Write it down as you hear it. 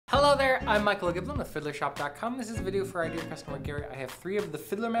Alright, I'm Michael Giblin with Fiddlershop.com. This is a video for our dear customer Gerrit. I have 3 of the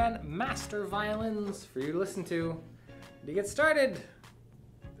Fiddlerman Master Violins for you to listen to. To get started,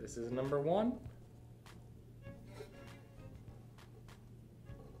 this is number 1.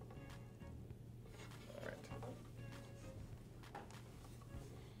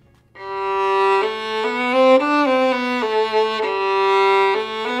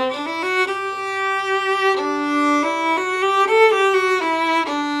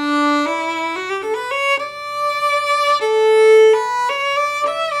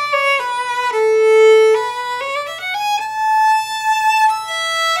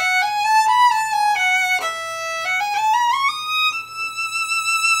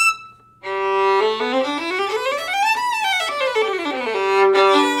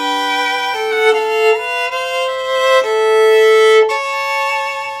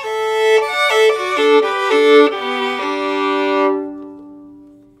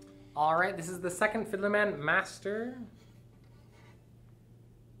 Alright, this is the second Fiddlerman Master.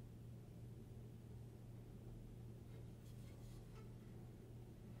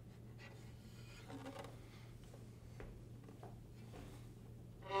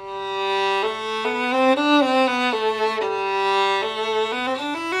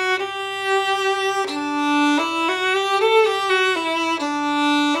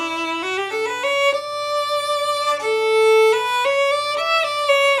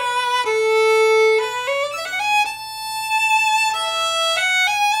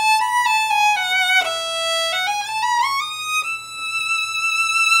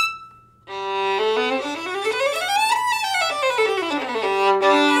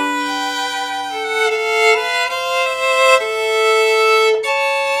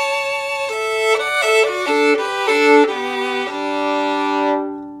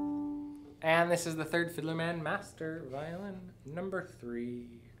 And this is the third Fiddlerman Master Violin, number 3.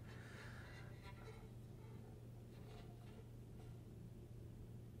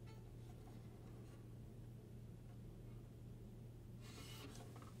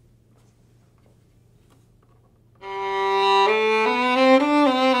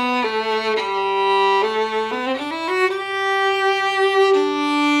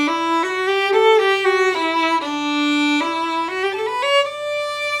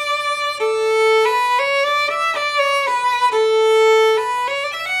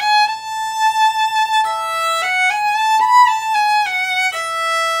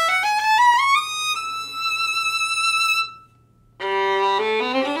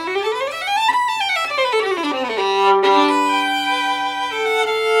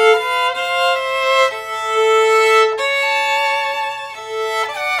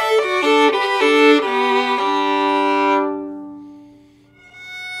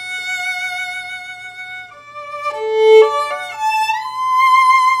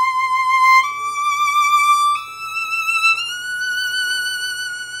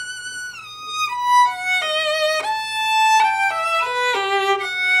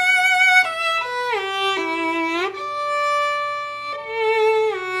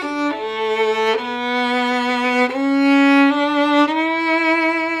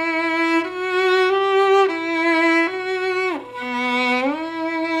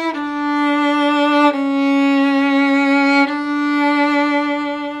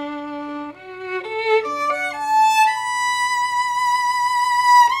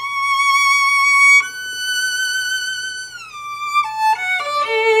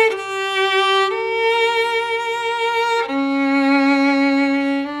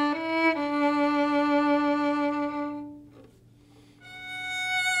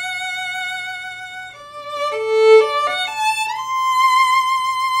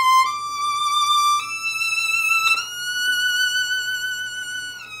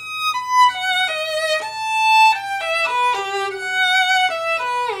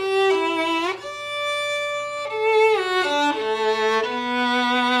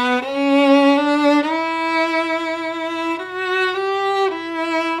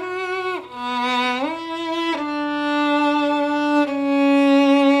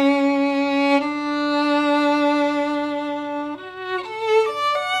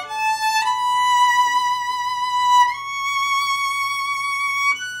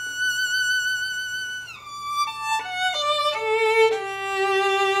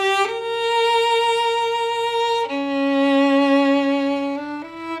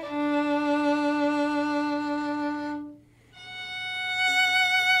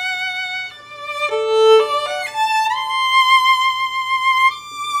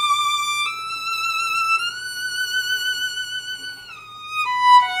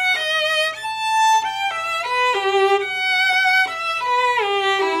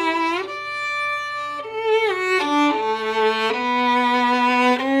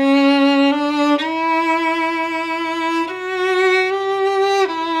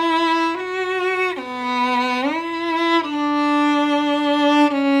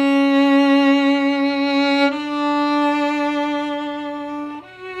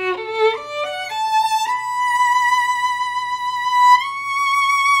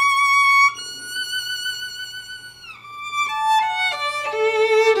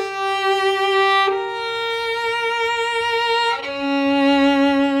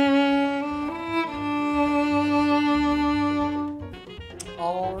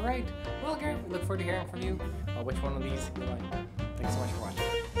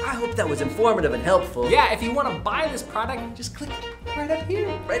 I hope that was informative and helpful. Yeah, if you want to buy this product, just click right up here.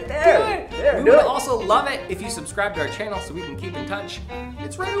 Right there. Do it. There, We do would it. also love it if you subscribe to our channel so we can keep in touch.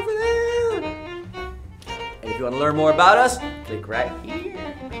 It's right over there. And if you want to learn more about us, click right here.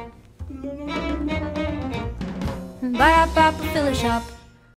 Fiddlershop.